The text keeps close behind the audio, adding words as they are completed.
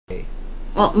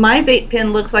Well, my vape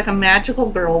pen looks like a magical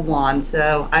girl wand,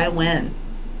 so I win.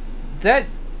 That,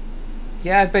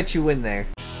 yeah, I bet you win there.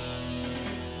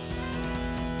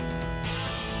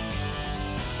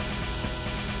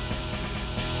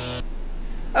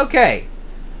 Okay,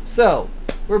 so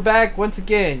we're back once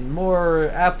again. More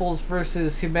apples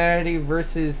versus humanity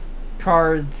versus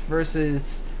cards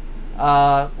versus.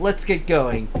 Let's get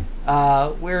going.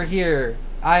 We're here.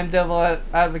 I'm Devil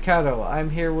Avocado.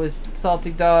 I'm here with Salty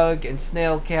Dog and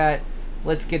Snail Cat.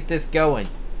 Let's get this going.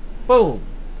 Boom.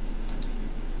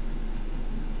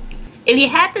 If you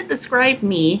had to describe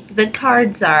me, the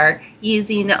cards are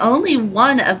using only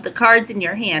one of the cards in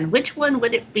your hand, which one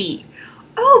would it be?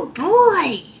 Oh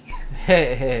boy!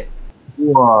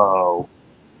 Whoa.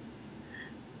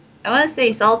 I want to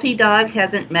say Salty Dog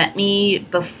hasn't met me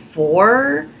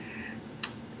before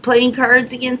playing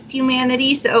Cards Against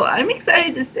Humanity, so I'm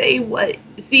excited to see what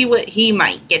he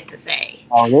might get to say.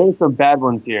 Oh, there's some bad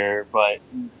ones here, but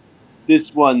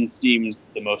this one seems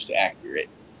the most accurate.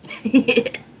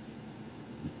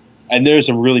 And there's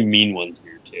some really mean ones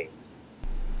here, too.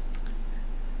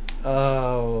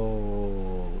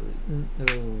 Oh.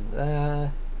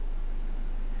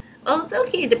 Well, it's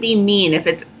okay to be mean if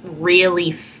it's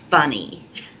really funny.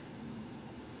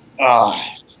 Oh,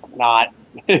 it's not.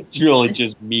 It's really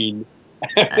just mean.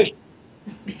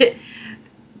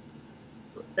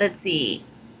 Let's see.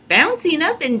 Bouncing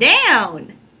up and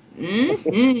down.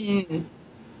 Mm-hmm.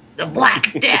 The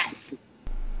Black Death.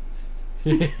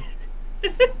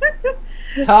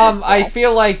 Tom, I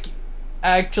feel like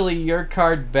actually your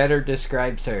card better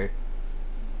describes her.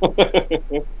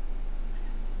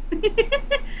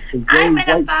 I'm an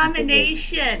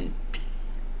abomination.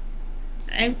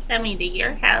 I'm coming to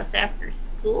your house after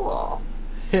school.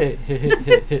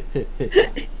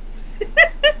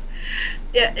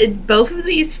 Yeah, both of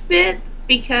these fit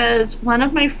because one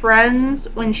of my friends,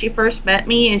 when she first met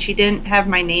me and she didn't have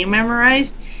my name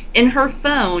memorized, in her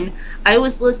phone, I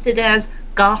was listed as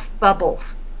Goth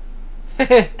Bubbles,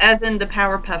 as in the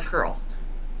Powerpuff Girl.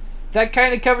 That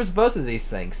kind of covers both of these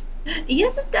things.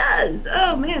 Yes, it does.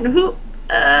 Oh man, who?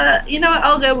 You know what?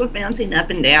 I'll go with bouncing up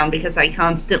and down because I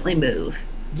constantly move.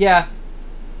 Yeah.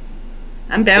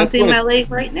 I'm bouncing my leg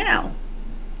right now.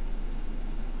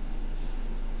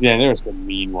 Yeah, there are some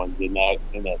mean ones in that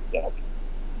deck.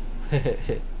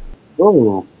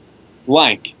 Oh,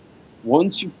 blank.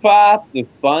 Once you pop, the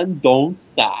fun don't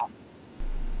stop.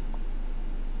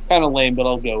 Kind of lame, but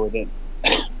I'll go with it.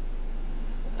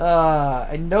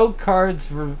 And no cards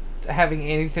for having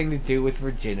anything to do with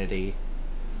virginity.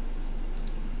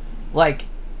 Like,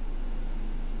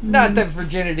 not that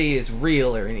virginity is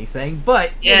real or anything,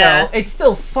 but, you know, it's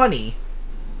still funny.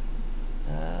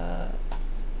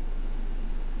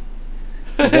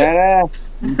 That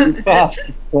ass. Once you pop,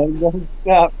 the fun don't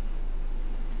stop.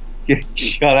 Get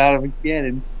shot out of a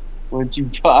cannon. Once you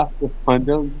pop, the fun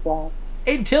don't stop.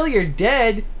 Until you're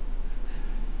dead.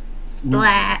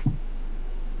 Splat.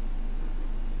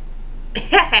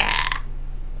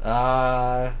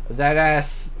 That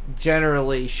ass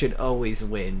generally should always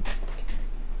win.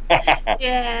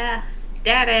 Yeah,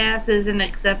 that ass is an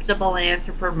acceptable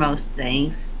answer for most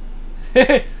things.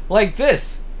 Like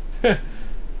this.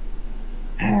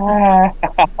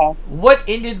 What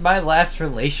ended my last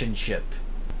relationship?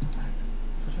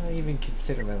 What do I even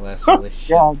consider my last relationship?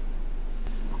 Yeah.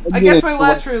 I guess my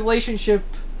last relationship,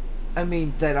 I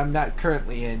mean, that I'm not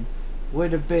currently in,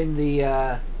 would have been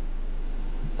the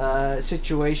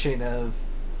situation of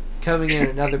coming in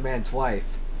another man's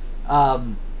wife. What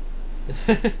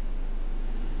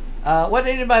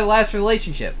ended my last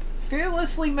relationship?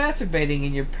 Fearlessly masturbating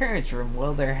in your parents' room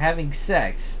while they're having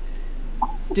sex.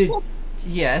 Dude,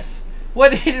 yes.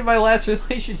 What ended my last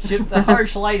relationship? The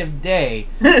harsh light of day.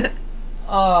 You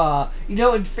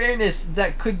know, in fairness,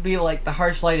 that could be like the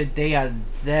harsh light of day on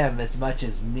them as much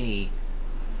as me.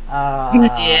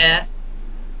 Yeah.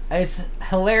 It's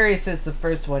hilarious as the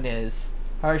first one is.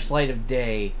 Harsh light of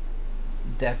day,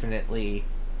 definitely.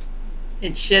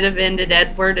 It should have ended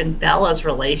Edward and Bella's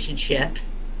relationship.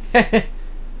 Too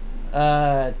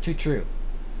true.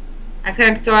 I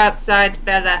can't go outside,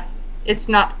 Bella. It's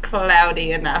not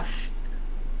cloudy enough.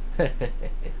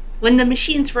 When the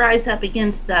machines rise up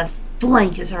against us,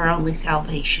 blank is our only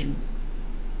salvation.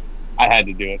 I had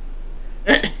to do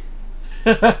it.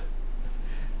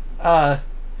 Oh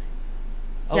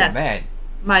Yes. man.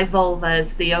 My vulva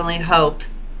is the only hope.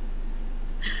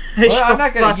 Well, I'm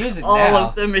not gonna use it all now.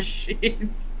 of the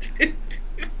machines.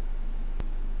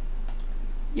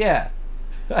 Yeah.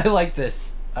 I like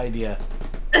this idea.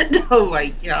 Oh my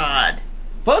god.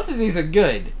 Both of these are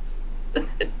good.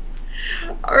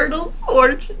 Arnold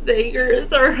Schwarzenegger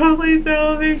is our only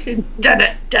salvation. Da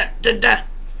da da da da.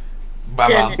 Ba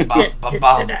Da bum da bum bum da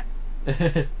da bum. da.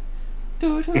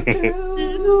 Do, do, do.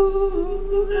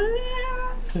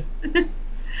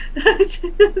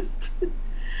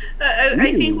 I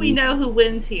think we know who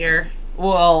wins here.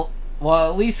 Well,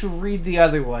 at least we'll read the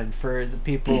other one for the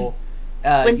people.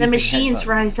 When the using machines headphones.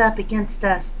 rise up against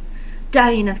us,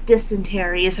 dying of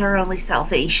dysentery is our only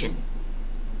salvation.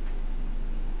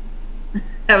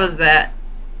 How was that?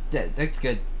 That's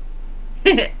good.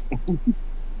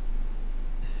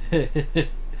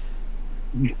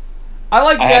 I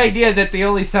like the idea that the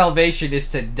only salvation is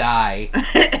to die.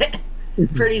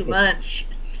 Pretty much.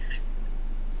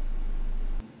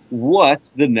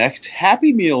 What's the next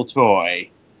Happy Meal toy?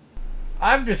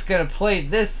 I'm just gonna play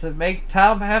this and make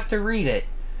Tom have to read it.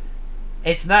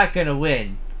 It's not gonna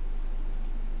win.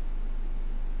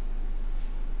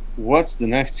 What's the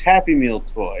next Happy Meal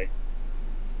toy?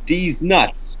 These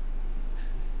nuts.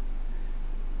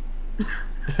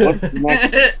 What's the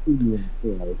next Happy Meal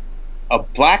toy? A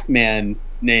black man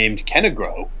named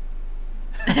Kenegro.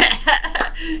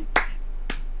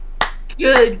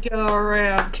 Good go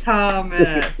around,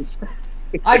 Thomas.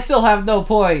 I still have no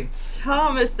points.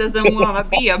 Thomas doesn't want to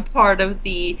be a part of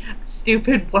the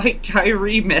stupid white guy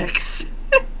remix.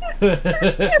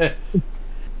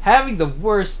 Having the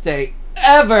worst day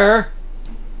ever.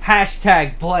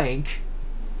 Hashtag blank.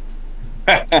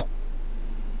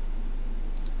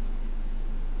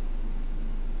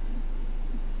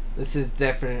 This is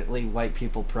definitely white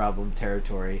people problem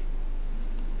territory.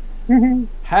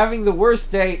 Having the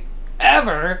worst day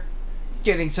ever.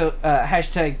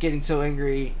 Hashtag getting so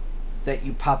angry that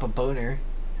you pop a boner.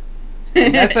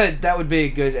 That would be a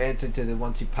good answer to the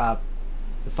once you pop,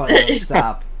 the fun won't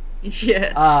stop.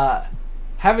 Yeah.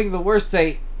 Having the worst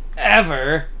day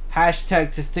ever.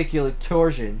 Hashtag testicular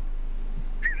torsion.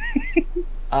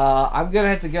 I'm gonna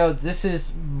have to go. This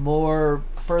is more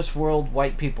first world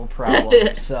white people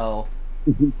problem. So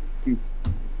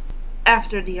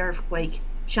After the earthquake,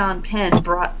 Sean Penn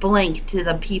brought blank to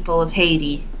the people of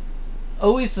Haiti.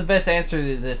 always the best answer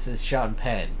to this is Sean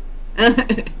Penn.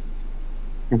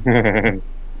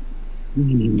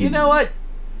 You know what?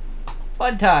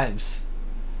 Fun times.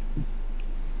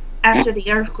 After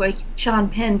the earthquake, Sean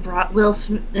Penn brought Will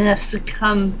Smith's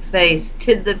cum face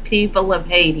to the people of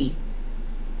Haiti.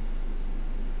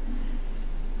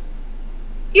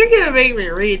 You're gonna make me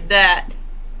read that.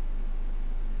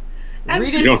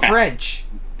 Read it in French.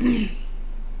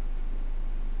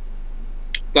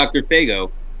 Dr.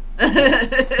 Fago.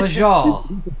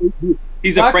 Fajol.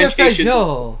 He's a French patient.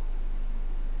 Fajol.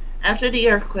 After the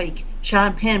earthquake,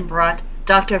 Sean Penn brought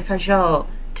Dr. Fajol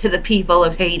to the people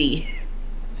of Haiti.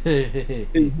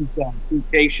 He's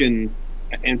Haitian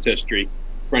ancestry.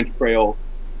 French Creole.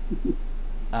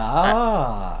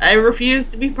 I refuse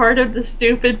to be part of the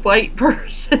stupid white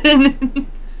person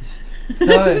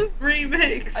So,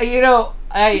 remix. you know,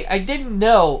 I didn't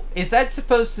know. Is that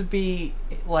supposed to be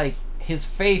like his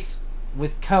face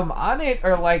with cum on it,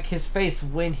 or like his face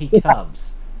when he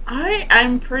comes?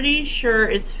 I'm pretty sure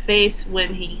it's face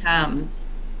when he comes.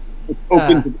 It's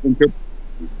open to interpretation.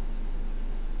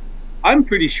 I'm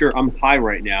pretty sure I'm high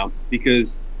right now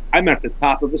because I'm at the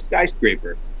top of a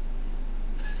skyscraper.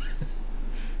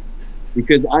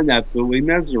 Because I'm absolutely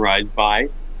mesmerized by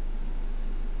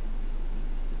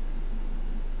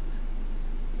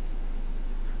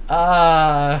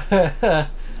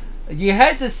you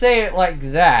had to say it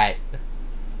like that.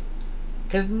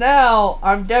 Because now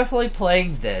I'm definitely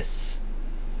playing this.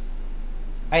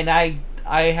 And I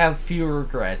have few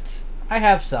regrets. I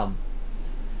have some.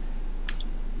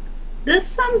 This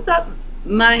sums up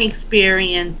my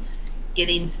experience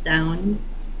getting stoned.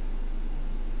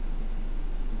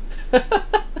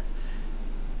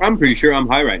 I'm pretty sure I'm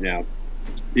high right now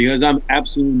because I'm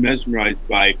absolutely mesmerized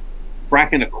by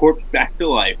fracking a corpse back to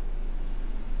life.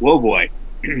 Whoa, boy.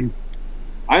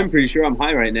 I'm pretty sure I'm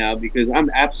high right now because I'm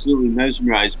absolutely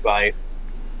mesmerized by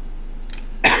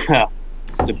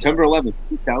September 11th,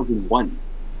 2001.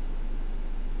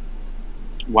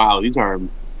 Wow, these are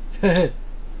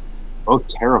both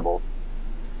terrible.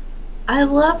 I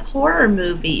love horror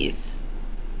movies.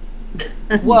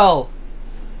 Well,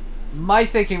 my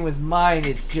thinking with mine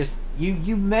is just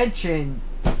you mentioned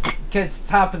because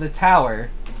top of the tower.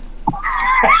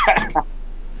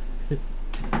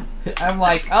 I'm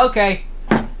like, okay.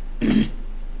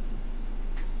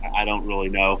 I don't really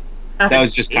know. That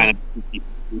was just kind of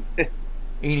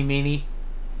Eeny meeny.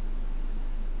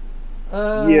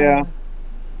 yeah.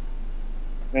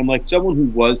 And like someone who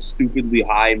was stupidly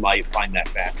high might find that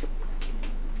fascinating.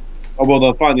 Oh well,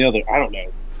 they'll find the other. I don't know.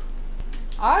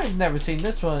 I've never seen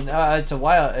this one. It's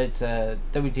a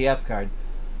WTF card.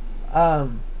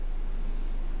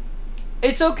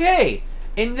 It's okay.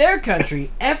 In their country,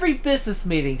 every business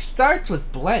meeting starts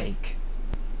with blank.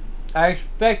 I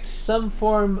expect some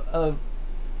form of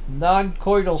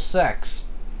non-coital sex.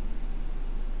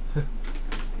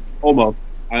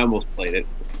 Almost. I almost played it.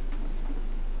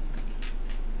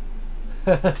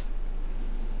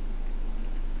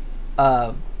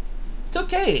 It's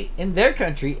okay. In their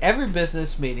country, every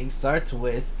business meeting starts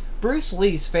with Bruce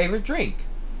Lee's favorite drink.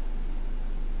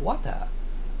 What the?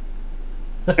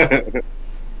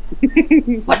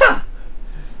 What the?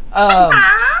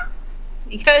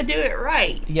 You gotta do it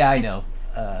right. Yeah, I know.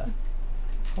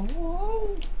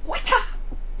 What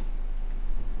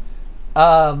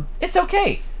the? It's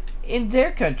okay. In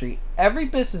their country, every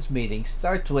business meeting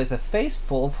starts with a face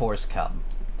full of horse cum.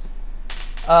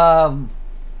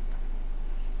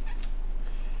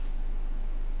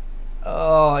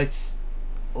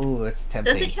 It's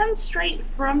tempting. Does it come straight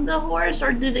from the horse,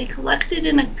 or do they collect it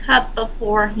in a cup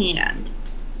beforehand?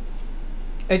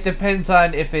 It depends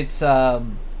on if it's,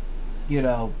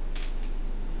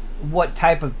 what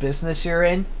type of business you're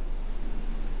in.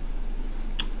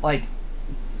 Like,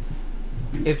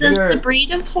 if Does you're... the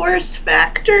breed of horse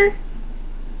factor?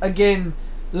 Again,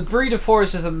 the breed of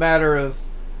horse is a matter of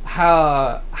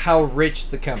how rich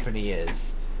the company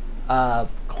is.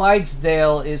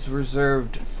 Clydesdale is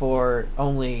reserved for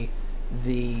only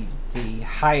the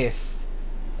highest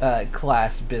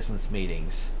class business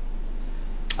meetings.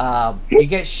 You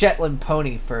get Shetland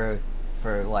pony for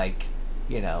like,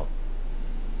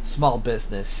 small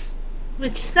business.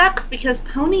 Which sucks because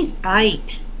ponies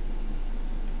bite.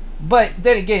 But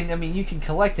then again, I mean, you can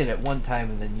collect it at one time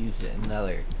and then use it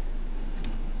another.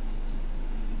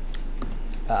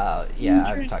 Yeah,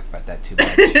 I've talked about that too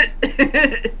much.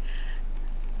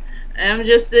 I'm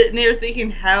just sitting here thinking,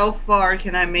 how far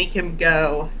can I make him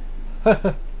go?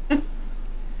 The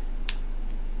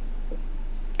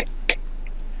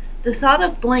thought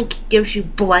of blank gives you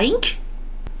blank?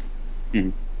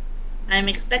 Mhm. I'm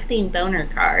expecting boner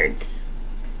cards.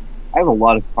 I have a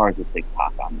lot of cards that say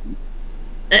cock on them.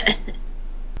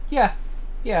 Yeah,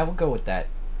 we'll go with that.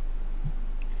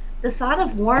 The thought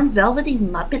of warm, velvety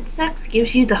Muppet sex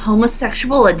gives you the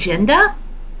homosexual agenda?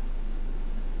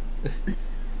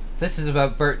 This is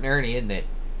about Bert and Ernie, isn't it?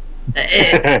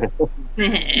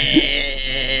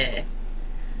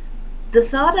 The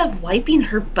thought of wiping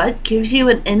her butt gives you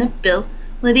an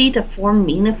inability to form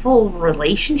meaningful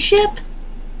relationship?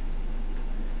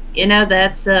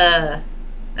 That's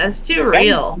too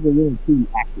real. That's a little too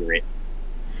accurate.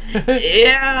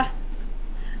 Yeah.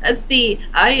 That's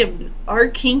our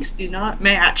kinks do not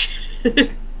match.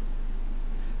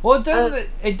 Well,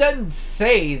 it doesn't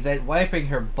say that wiping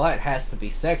her butt has to be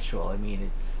sexual. I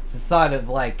mean, it's the thought of,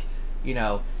 like, you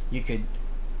could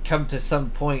come to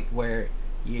some point where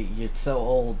you're so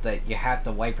old that you have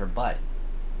to wipe her butt.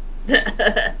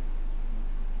 This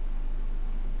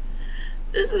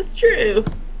is true.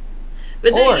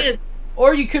 But then again,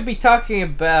 or you could be talking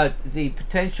about the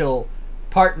potential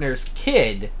partner's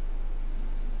kid,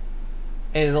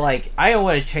 and like, I don't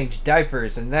want to change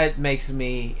diapers, and that makes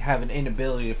me have an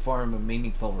inability to form a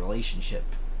meaningful relationship.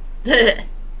 then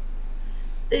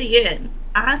again,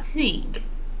 I think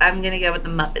I'm gonna go with the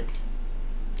Muppets.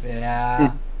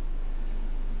 Yeah.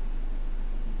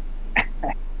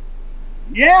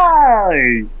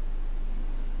 Yay!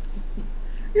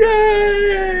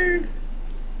 Yay!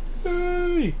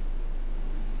 Hey.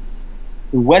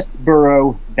 The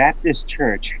Westboro Baptist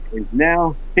Church is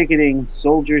now picketing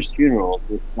soldiers' funerals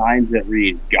with signs that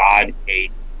read, God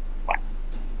hates black.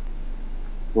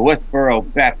 The Westboro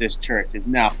Baptist Church is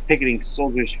now picketing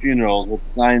soldiers' funerals with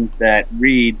signs that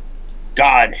read,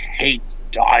 God hates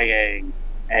dying,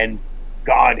 and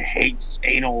God hates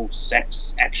anal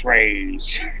sex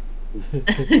x-rays.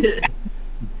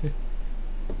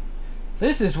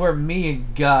 This is where me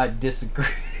and God disagree.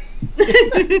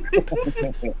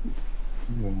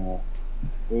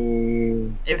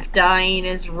 If dying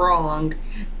is wrong,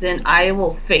 then I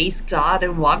will face God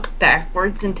and walk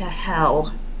backwards into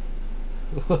hell.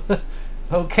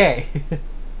 Okay.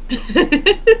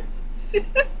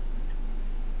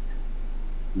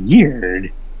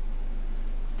 Weird.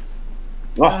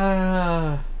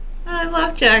 Oh, I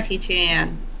love Jackie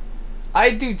Chan.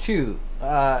 I do too.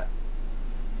 I'm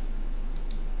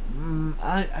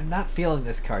not feeling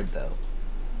this card though.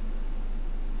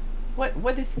 What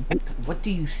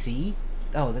do you see?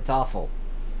 Oh, that's awful.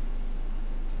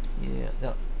 Yeah.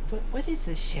 No. What is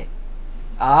this shit?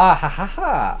 Ah, ha ha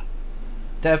ha.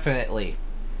 Definitely.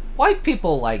 White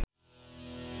people like.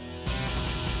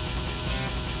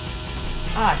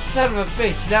 Ah, son of a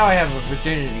bitch! Now I have a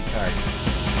virginity card.